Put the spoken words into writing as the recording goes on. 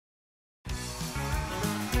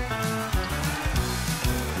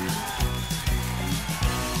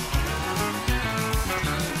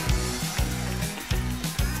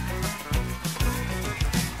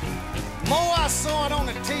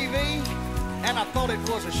and I thought it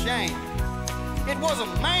was a shame. It was a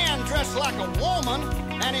man dressed like a woman,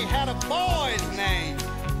 and he had a boy's name.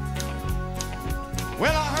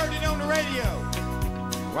 Well, I heard it on the radio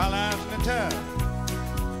while I was in the tub.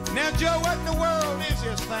 Now, Joe, what in the world is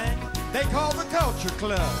this thing they call the Culture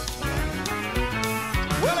Club?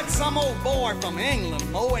 Well, it's some old boy from England,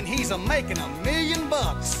 Mo, and he's a-making $1 million.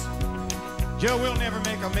 Joe, we'll never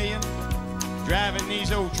make $1 million driving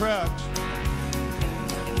these old trucks.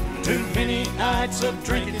 Too many nights of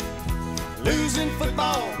drinking, losing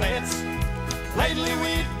football bets. Lately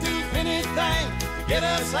we'd do anything to get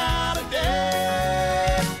us out of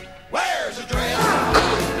debt. Where's the dress?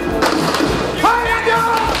 Fire it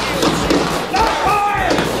up! No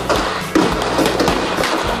fire!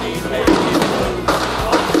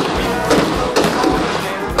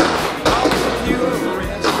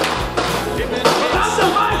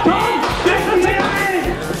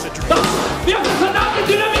 Wir haben verdammte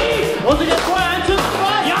Dynamit! Muss ich jetzt vorher einzünden?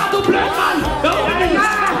 Ja, du Blödmann! Da ist eine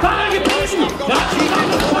Fahrer geblieben! Da hat sich noch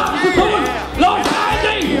was Schlafen zu tun! Los,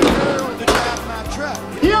 rein!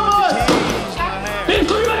 Hier, Mann! Bist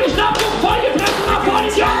du übergeschnappt und vollgefressen nach vorne?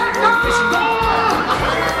 Ja!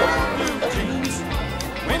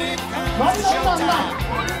 Was ist das da?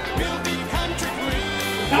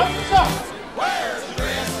 Kannst du doch!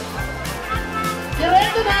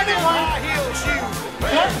 Geräte deine Ohren!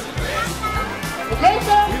 Ja? Okay,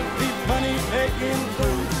 sir?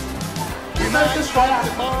 You make this fire.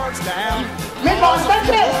 Mit was denn?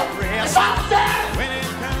 Was denn?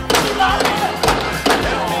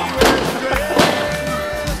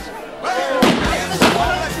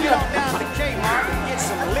 Down to Kmart and get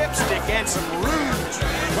some lipstick and some rouge.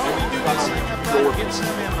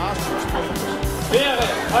 Wäre,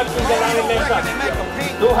 Häuptling der langen Messer,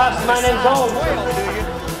 du hast meinen Sohn.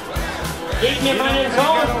 Gib mir meinen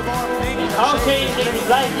Sohn. Ich tausche ihn gegen die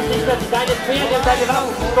Bleichgesichter, die deine Pferde und deine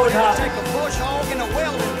Waffen gestohlen haben.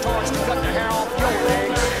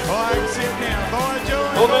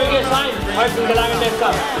 So möge es sein, Häuptling der langen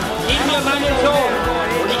Messer. Gib mir meinen Sohn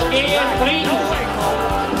und ich gehe in Frieden.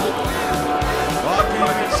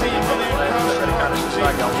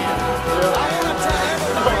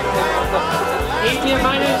 Gib mir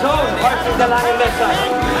meinen Sohn, Häuptling der langen Messer.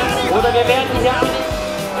 Oder wir werden hier eine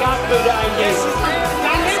Grabgründe eingehen.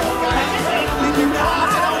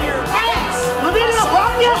 Man will ihn noch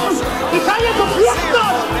vorgehen! Ich kann jetzt auf Flucht!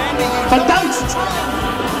 Verdammt!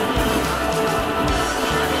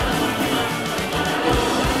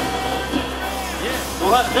 Du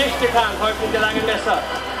hast recht getan, Häuptling der langen Messer.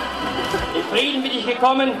 In Frieden bin ich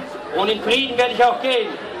gekommen und in Frieden werde ich auch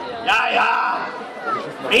gehen. Ja, ja!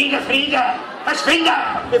 Friede, Friede! Verschwinde,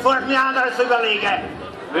 bevor ich mir anderes überlege!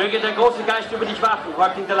 Möge der große Geist über dich wachen,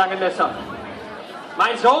 Häuptling der langen Messer.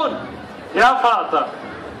 Mein Sohn! Ja, Vater!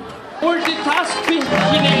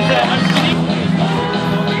 Multitask-Chinese als